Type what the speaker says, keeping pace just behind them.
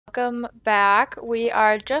Welcome back. We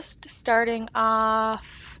are just starting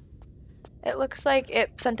off. It looks like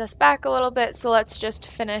it sent us back a little bit, so let's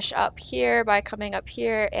just finish up here by coming up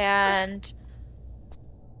here and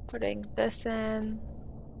putting this in.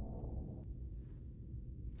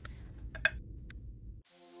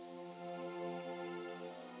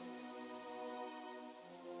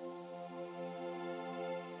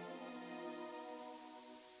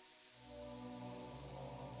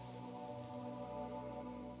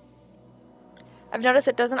 I've noticed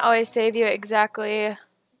it doesn't always save you exactly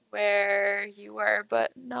where you were,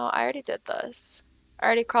 but no, I already did this. I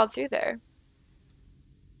already crawled through there.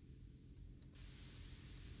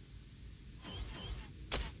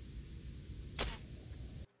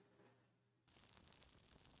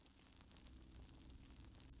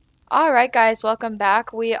 Alright guys, welcome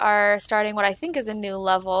back. We are starting what I think is a new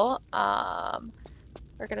level.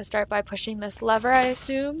 We're gonna start by pushing this lever, I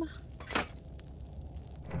assume.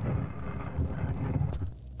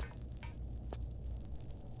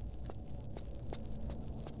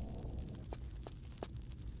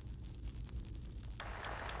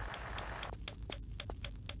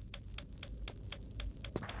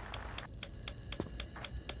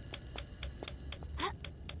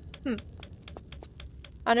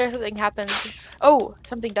 I wonder if something happens. Oh,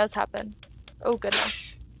 something does happen. Oh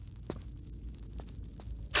goodness.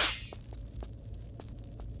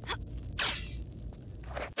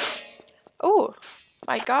 Oh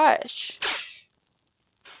my gosh.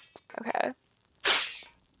 Okay.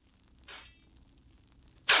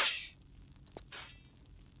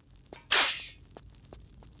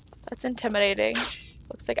 That's intimidating.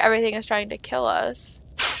 Looks like everything is trying to kill us.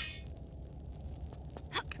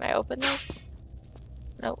 Can I open this?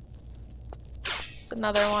 Nope. It's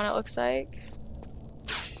another one, it looks like.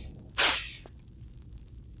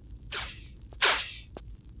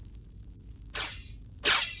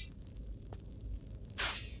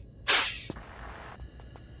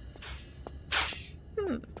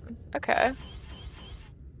 Okay.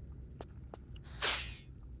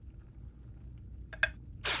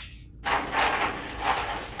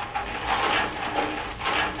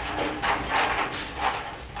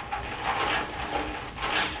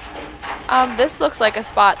 This looks like a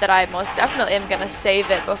spot that I most definitely am gonna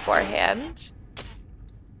save it beforehand.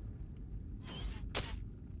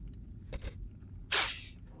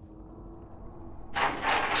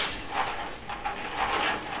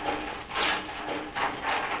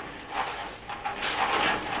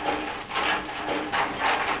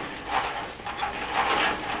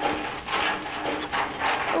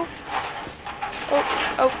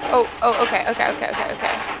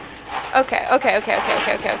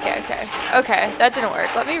 Okay, that didn't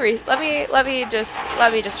work. Let me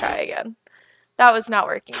just try again. That was not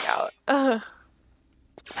working out. Ugh.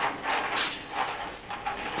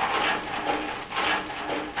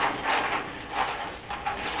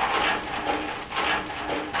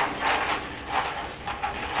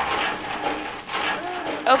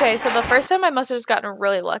 Okay, so the first time I must have just gotten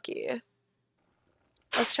really lucky.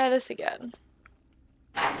 Let's try this again.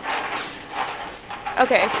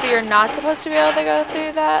 Okay, so you're not supposed to be able to go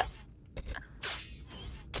through that?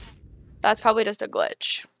 That's probably just a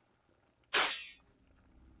glitch.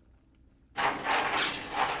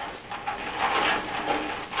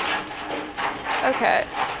 Okay.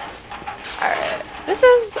 Alright. This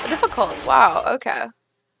is difficult. Wow, okay.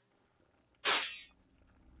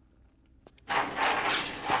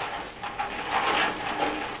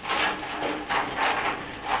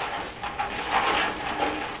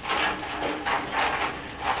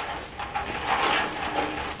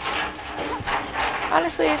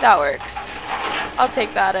 Honestly, that works. I'll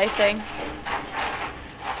take that, I think.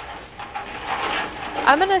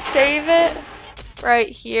 I'm gonna save it right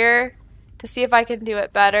here to see if I can do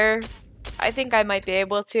it better. I think I might be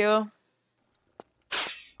able to.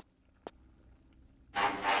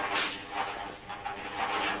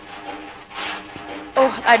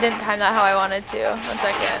 Oh, I didn't time that how I wanted to. 1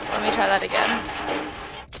 second. Let me try that again.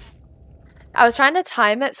 I was trying to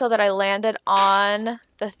time it so that I landed on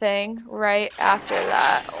the thing right after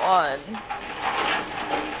that one.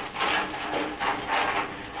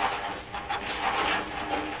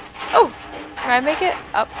 Oh! Can I make it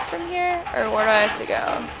up from here? Or where do I have to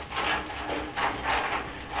go?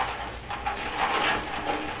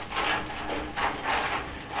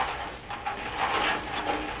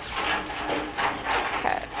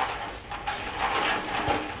 Okay.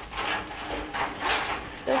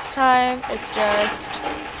 This time, it's just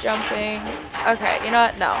jumping. Okay, you know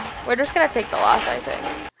what? No. We're just gonna take the loss, I think.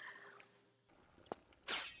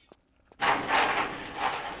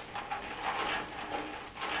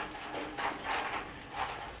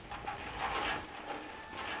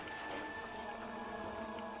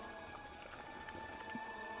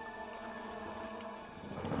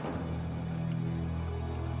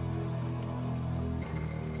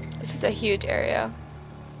 This is a huge area.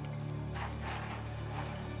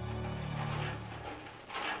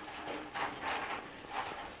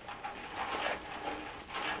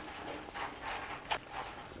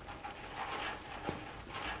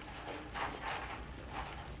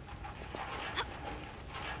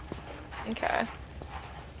 Okay.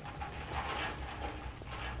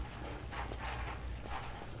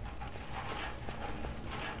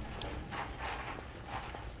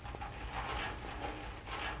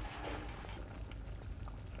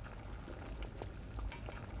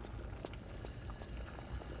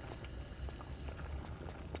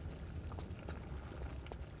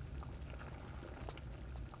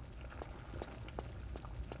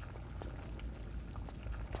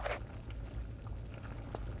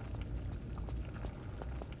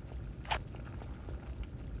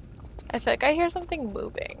 I feel like I hear something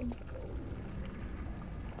moving.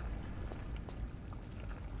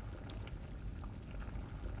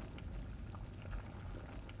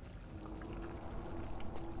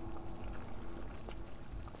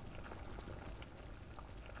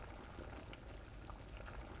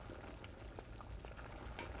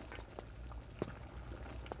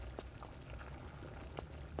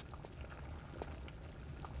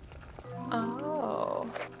 Oh.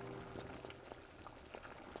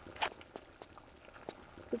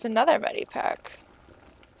 There's another Medipack.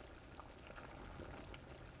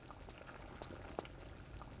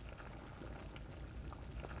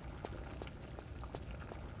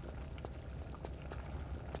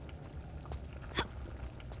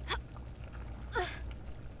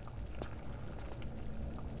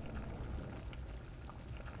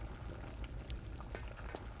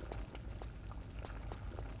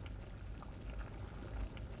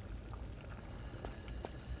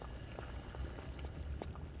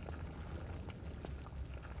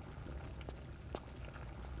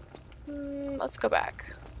 Let's go back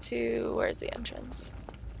to where's the entrance?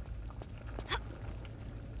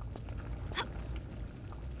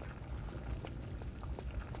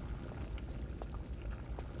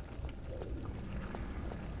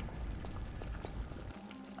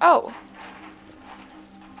 Oh.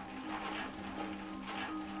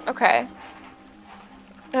 Okay.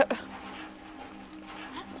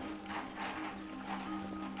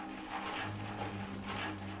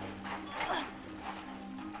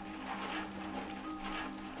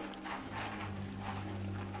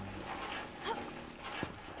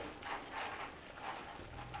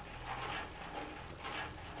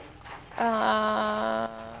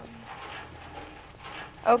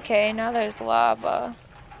 Okay, now there's lava.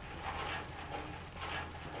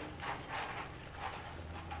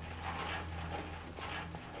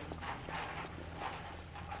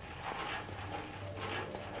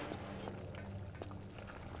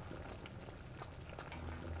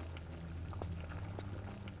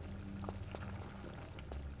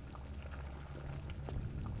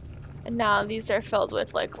 And now these are filled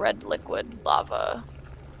with like red liquid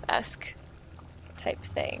lava-esque type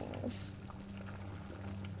things.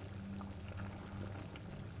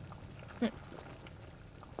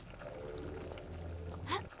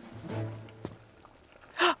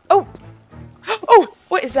 Oh! Oh!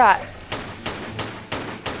 What is that?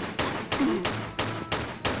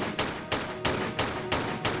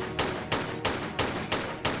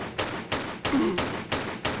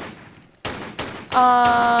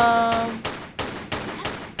 Oh.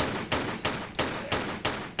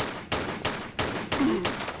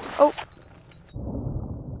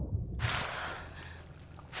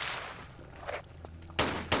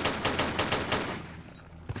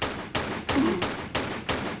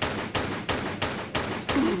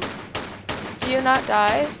 Do you not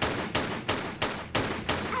die?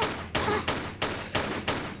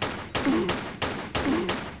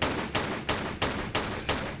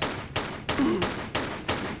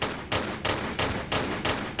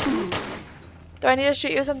 Do I need to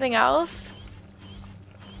shoot you with something else?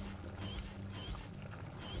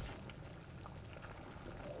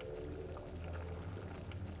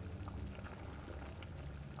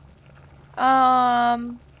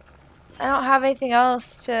 I don't have anything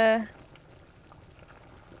else to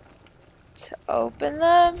open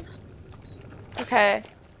them. Okay.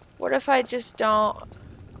 What if I just don't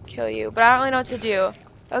kill you? But I don't really know what to do.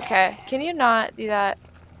 Okay. Can you not do that?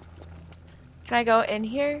 Can I go in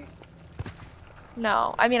here?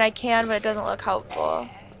 No. I mean, I can, but it doesn't look helpful.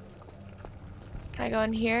 Can I go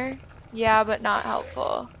in here? Yeah, but not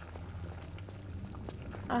helpful.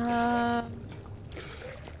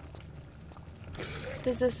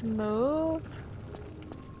 Does this move?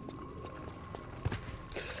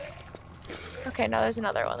 Okay, no, there's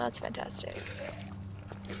another one. That's fantastic.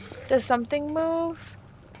 Does something move?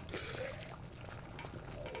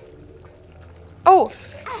 Oh!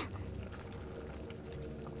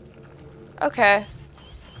 Okay.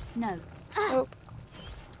 No. Oh.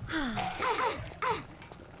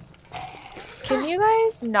 Can you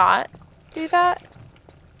guys not do that?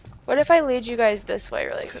 What if I lead you guys this way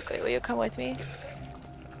really quickly? Will you come with me?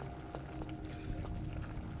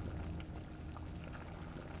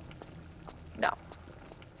 No.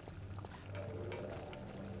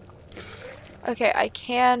 Okay, I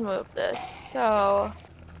can move this, so...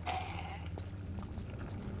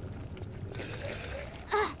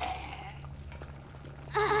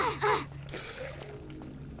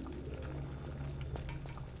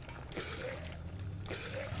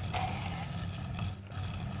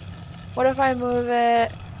 What if I move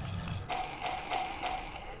it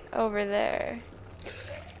over there?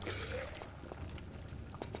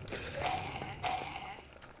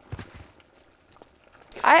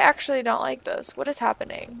 I actually don't like this. What is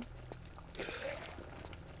happening?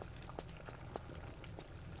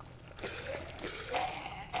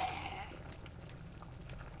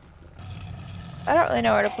 I don't really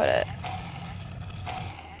know where to put it.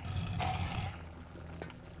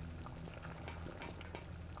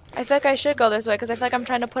 I feel like I should go this way because I feel like I'm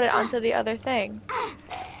trying to put it onto the other thing.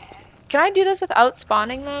 Can I do this without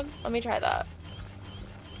spawning them? Let me try that.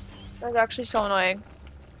 That's actually so annoying.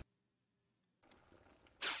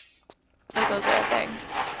 Like those are a thing.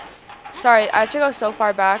 Sorry, I have to go so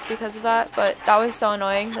far back because of that, but that was so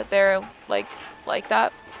annoying that they're like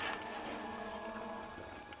that.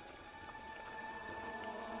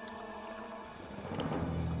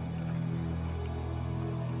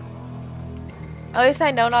 At least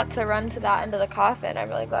I know not to run to that end of the coffin. I'm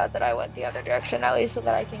really glad that I went the other direction, at least so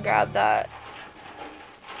that I can grab that.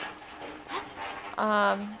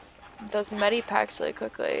 Those medi packs really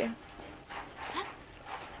quickly.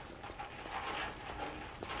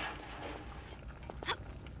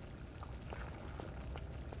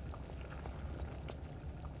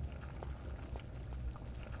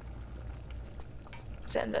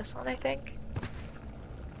 It's in this one, I think.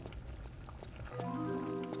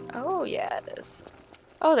 Oh, yeah, it is.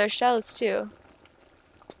 Oh, there's shells too.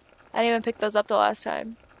 I didn't even pick those up the last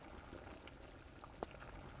time.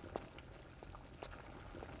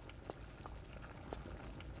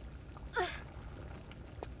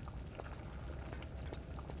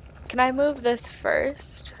 Can I move this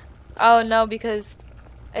first? Oh, no, because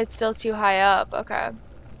it's still too high up. Okay.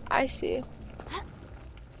 I see.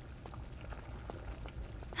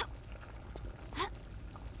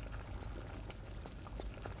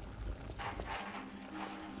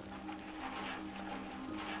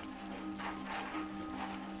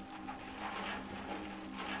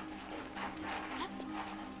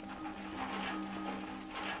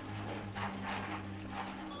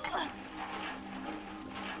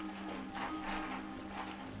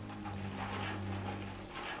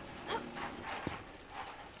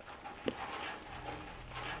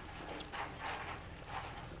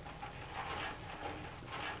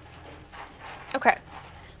 Okay.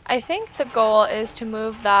 I think the goal is to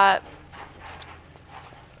move that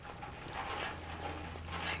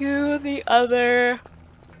to the other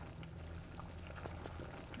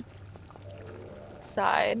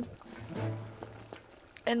side.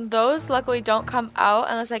 And those luckily don't come out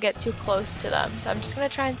unless I get too close to them. So I'm just gonna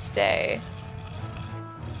try and stay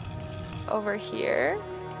over here.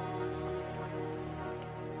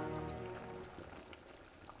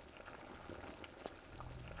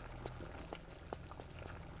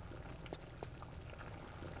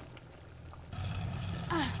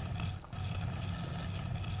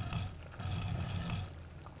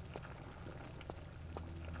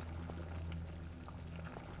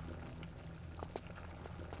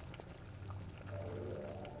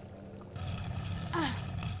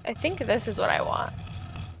 I think this is what I want.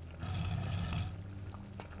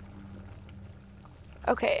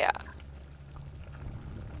 Okay, yeah.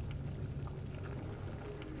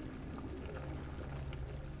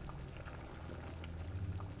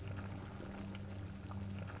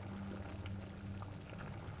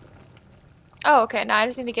 Oh, okay, now I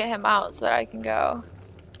just need to get him out so that I can go.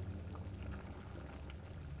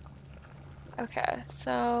 Okay,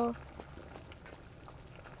 so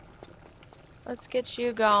let's get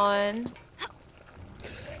you going.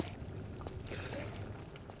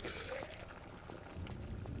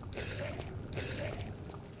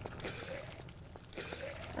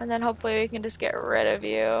 And then hopefully we can just get rid of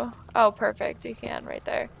you. Oh, perfect, you can right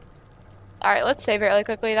there. Alright, let's save it really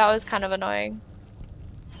quickly. That was kind of annoying.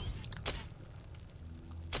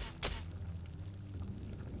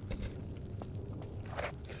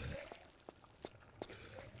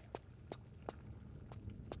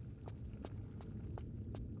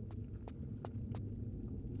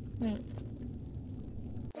 Hmm.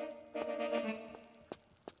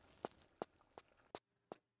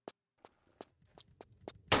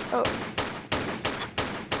 Oh.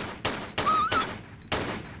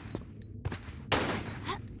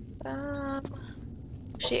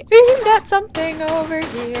 She aimed at something over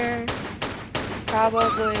here.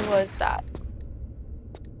 Probably was that.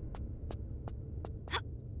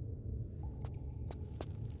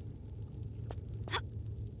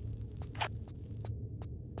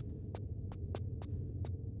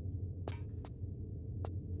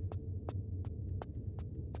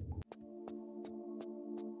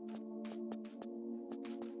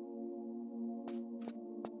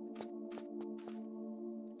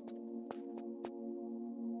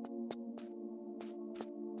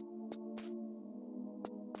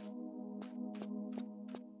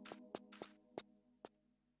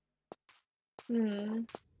 Hmm.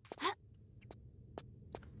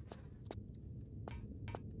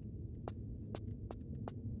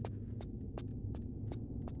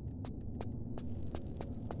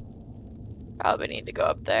 Probably need to go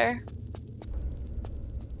up there.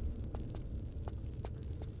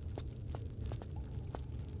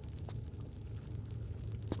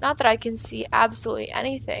 Not that I can see absolutely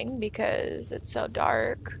anything because it's so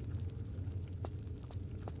dark.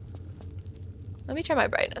 Let me turn my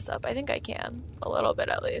brightness up. I think I can. A little bit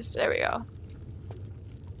at least. There we go.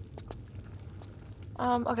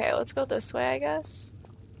 Okay, let's go this way, I guess.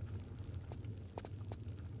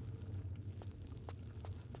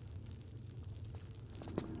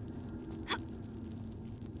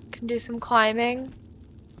 Can do some climbing.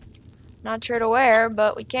 Not sure to where,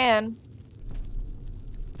 but we can.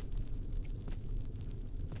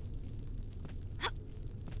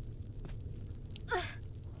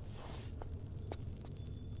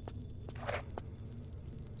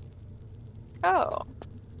 Oh.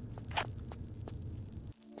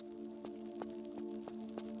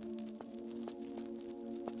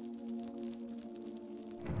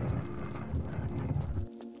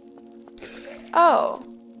 Oh.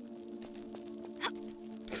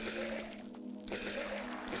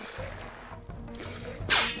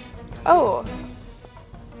 Oh.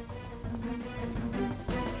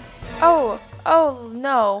 Oh. Oh,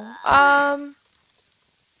 no.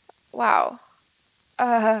 Wow.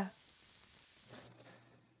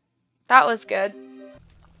 That was good.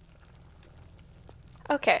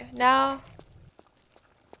 Okay, now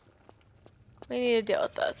we need to deal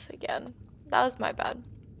with this again. That was my bad.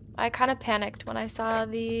 I kind of panicked when I saw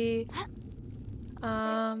the,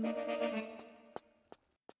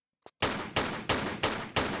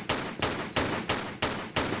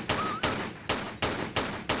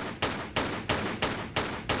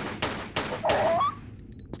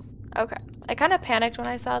 okay. I kind of panicked when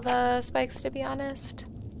I saw the spikes, to be honest.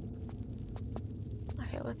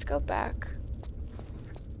 Okay, let's go back.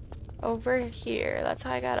 Over here. That's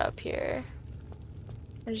how I got up here.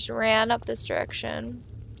 I just ran up this direction.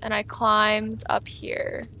 And I climbed up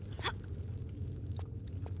here.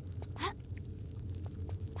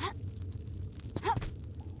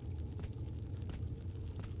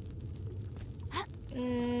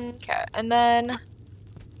 Okay, and then...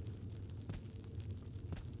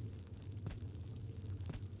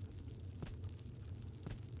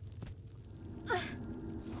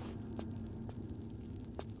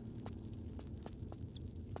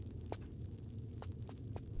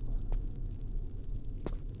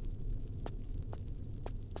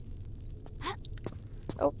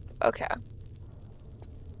 Oh, okay.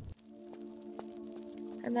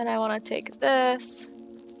 And then I want to take this.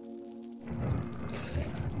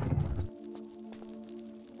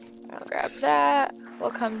 I'll grab that.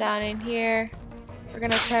 We'll come down in here. We're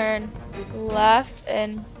gonna turn left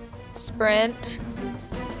and sprint.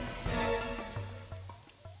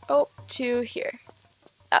 Oh, to here.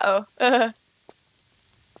 Uh-oh.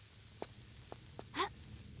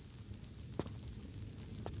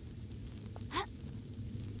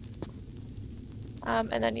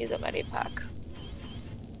 And then use a medi pack.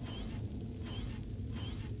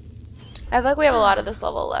 I feel like we have a lot of this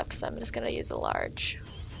level left, so I'm just gonna use a large.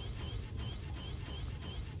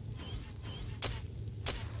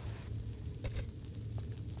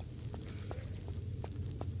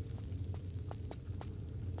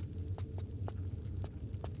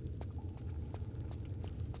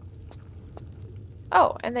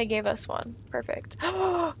 Oh, and they gave us one. Perfect.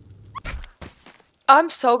 I'm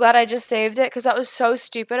so glad I just saved it because that was so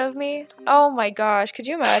stupid of me. Oh my gosh, could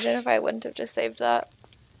you imagine if I wouldn't have just saved that?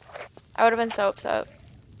 I would have been so upset.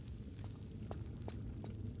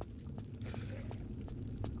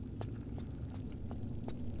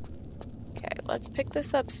 Okay, let's pick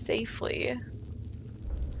this up safely.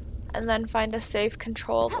 and then find a safe,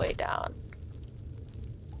 controlled way down.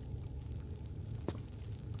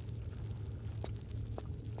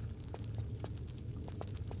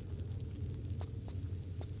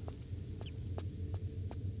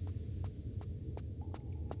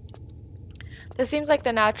 This seems like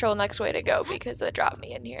the natural next way to go because it dropped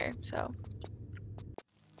me in here, so.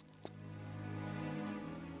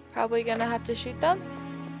 Probably gonna have to shoot them.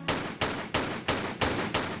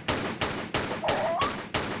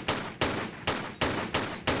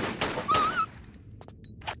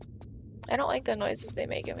 I don't like the noises they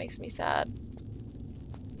make, it makes me sad.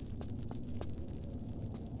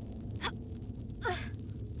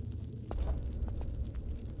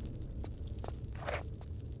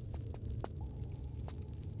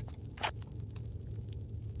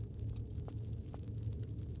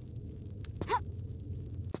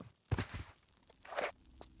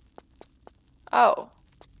 Oh.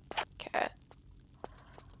 Okay.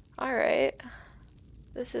 Alright.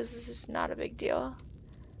 This is just not a big deal.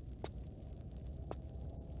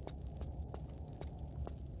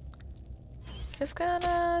 Just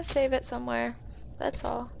gonna save it somewhere. That's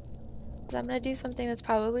all. 'Cause I'm gonna do something that's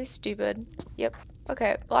probably stupid. Yep.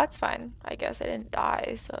 Okay, well that's fine. I guess I didn't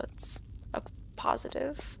die, so it's a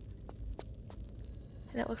positive.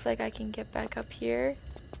 And it looks like I can get back up here.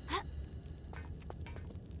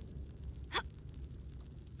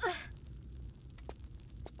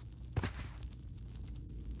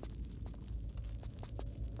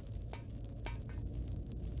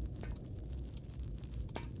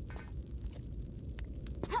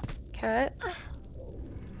 Cut.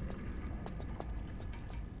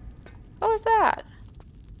 What was that?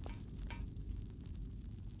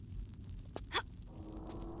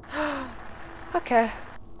 Okay.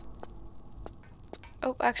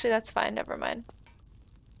 Oh, actually that's fine, never mind.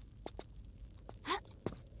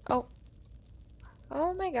 Oh.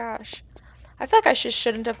 Oh my gosh. I feel like I just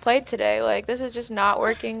shouldn't have played today. Like, this is just not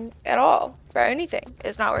working at all. For anything.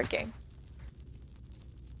 It's not working.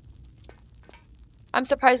 I'm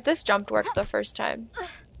surprised this jump worked the first time.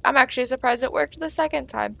 I'm actually surprised it worked the second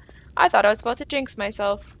time. I thought I was about to jinx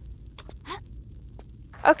myself.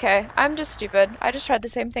 Okay, I'm just stupid. I just tried the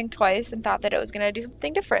same thing twice and thought that it was gonna do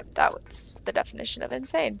something different. That was the definition of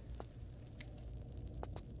insane.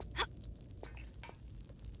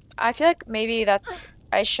 I feel like maybe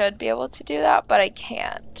I should be able to do that, but I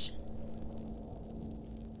can't.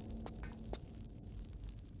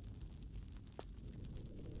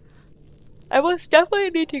 I most definitely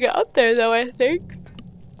need to get up there though, I think.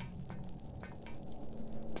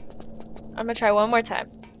 I'm gonna try one more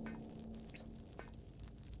time.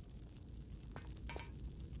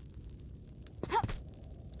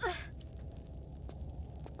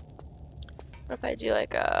 What if I do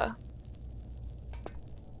like a...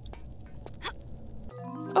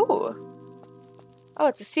 Oh! Oh,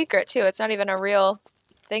 it's a secret too. It's not even a real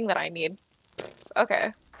thing that I need.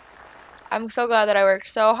 Okay. I'm so glad that I worked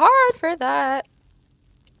so hard for that.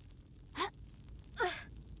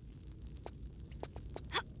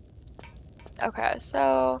 Okay,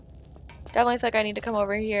 so definitely feel like I need to come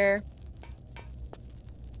over here.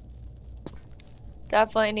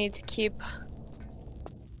 Definitely need to keep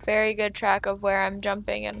very good track of where I'm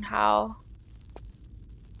jumping and how.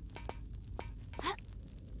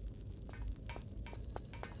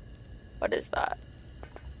 What is that?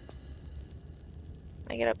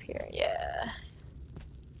 Can I get up here? Yeah.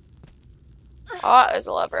 Oh, there's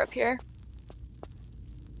a lever up here.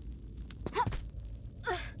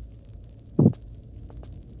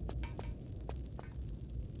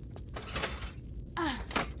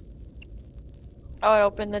 Oh, it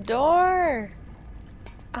opened the door.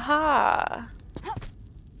 Aha.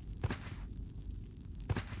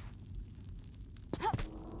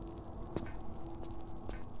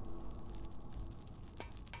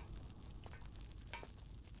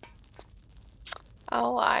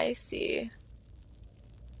 Oh, I see.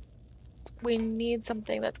 We need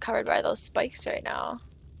something that's covered by those spikes right now.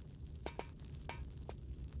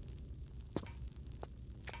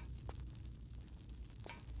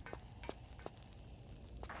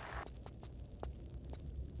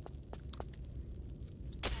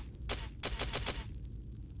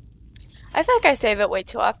 I feel like I save it way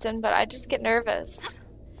too often, but I just get nervous.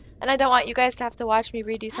 And I don't want you guys to have to watch me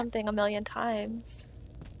redo something a million times.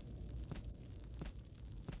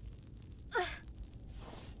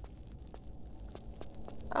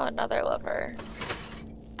 Oh, another lever.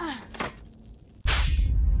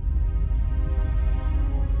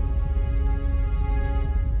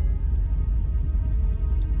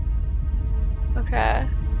 Okay.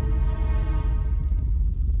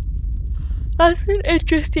 That's an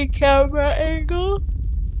interesting camera angle.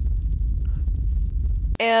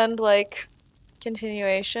 and like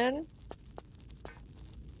continuation.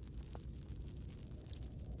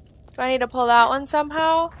 Do I need to pull that one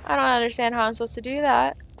somehow? I don't understand how I'm supposed to do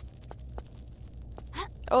that.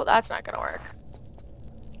 Oh, that's not gonna work.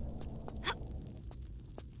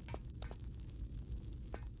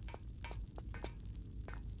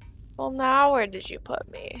 Well, now where did you put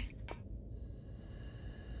me?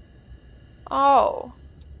 Oh.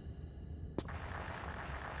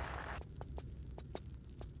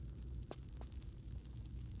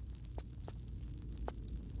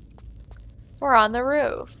 We're on the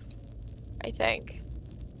roof, I think.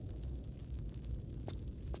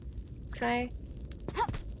 Can I?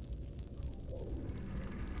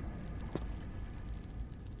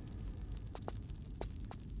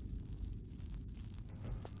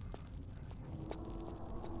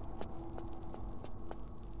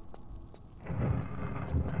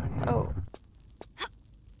 Oh.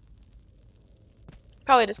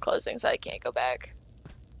 Probably just closing so I can't go back.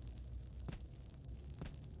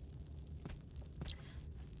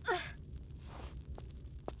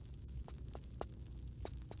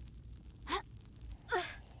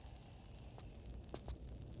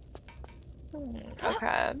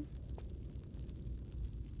 Okay.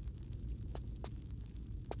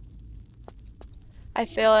 I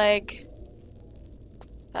feel like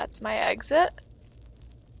that's my exit.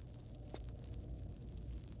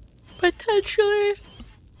 Potentially.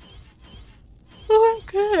 Oh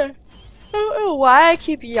my god. I don't know why I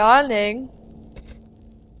keep yawning.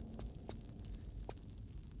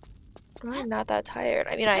 I'm not that tired.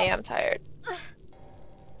 I mean, I am tired.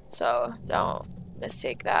 So don't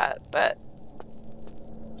mistake that, but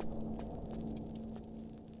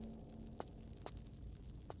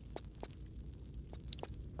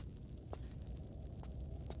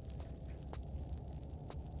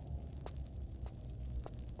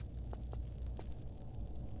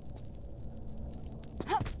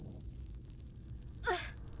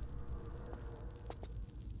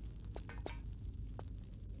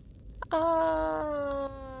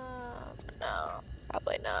no,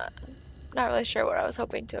 probably not. Not really sure what I was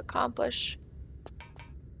hoping to accomplish.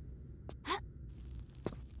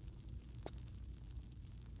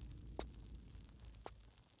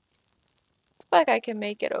 Like I can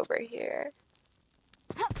make it over here.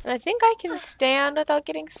 And I think I can stand without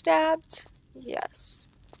getting stabbed. Yes.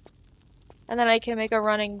 And then I can make a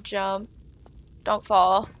running jump. Don't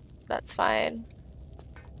fall. That's fine.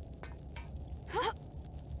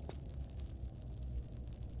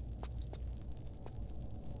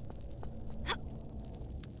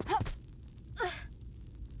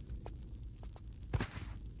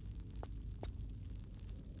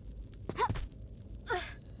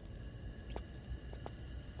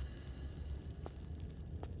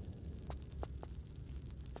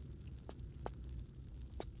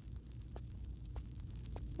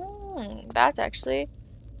 That's actually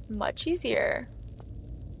much easier.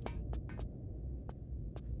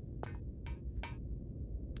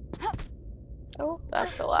 Oh,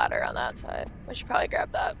 that's a ladder on that side. I should probably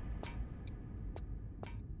grab that.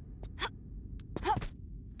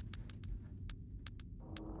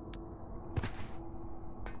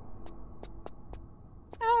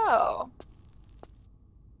 Oh.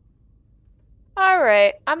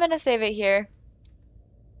 Alright, I'm gonna save it here.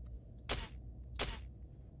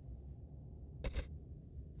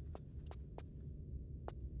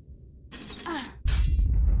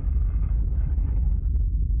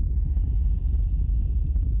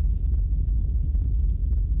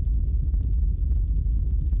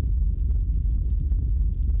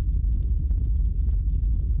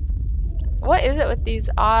 What is it with these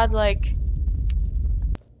odd, like,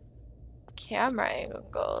 camera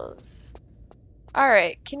angles?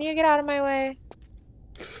 Alright, can you get out of my way?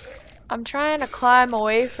 I'm trying to climb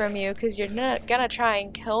away from you because you're not gonna try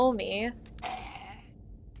and kill me.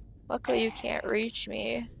 Luckily you can't reach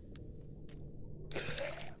me.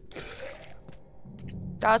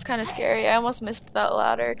 That was kind of scary. I almost missed that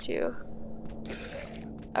ladder too.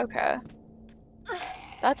 Okay.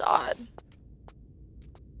 That's odd.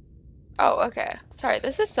 Oh, okay. Sorry,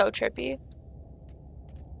 this is so trippy.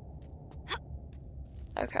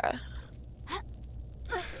 Okay.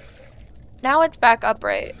 Now it's back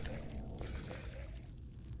upright.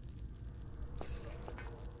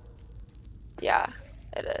 Yeah,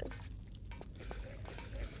 it is.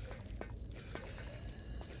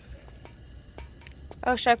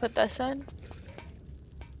 Oh, should I put this in?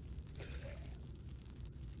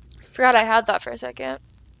 Forgot I had that for a second.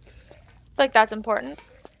 Like that's important.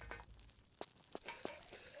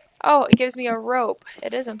 Oh, it gives me a rope.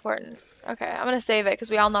 It is important. Okay, I'm gonna save it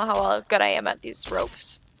because we all know how good I am at these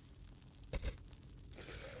ropes.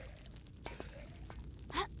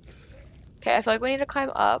 Okay, I feel like we need to climb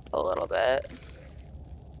up a little bit.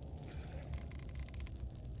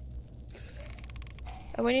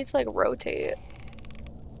 And we need to like rotate.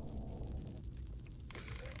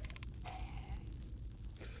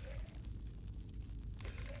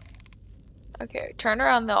 Okay, turn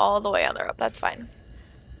around all the way on the rope. That's fine.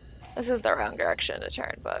 This is the wrong direction to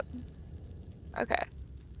turn, but okay.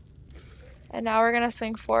 And now we're gonna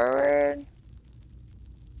swing forward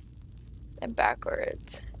and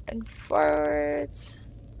backwards and forwards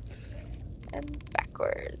and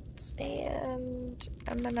backwards. And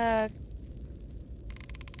I'm gonna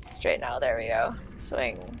straighten out. There we go.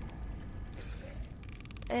 Swing.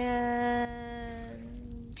 And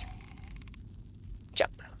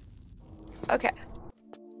jump. Okay.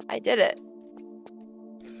 I did it.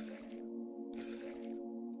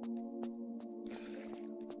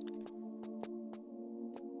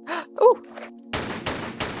 Ooh!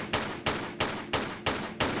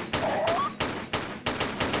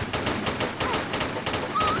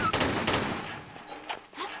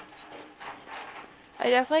 I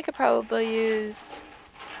definitely could probably use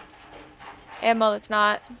ammo that's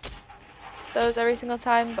not those every single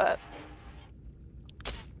time, but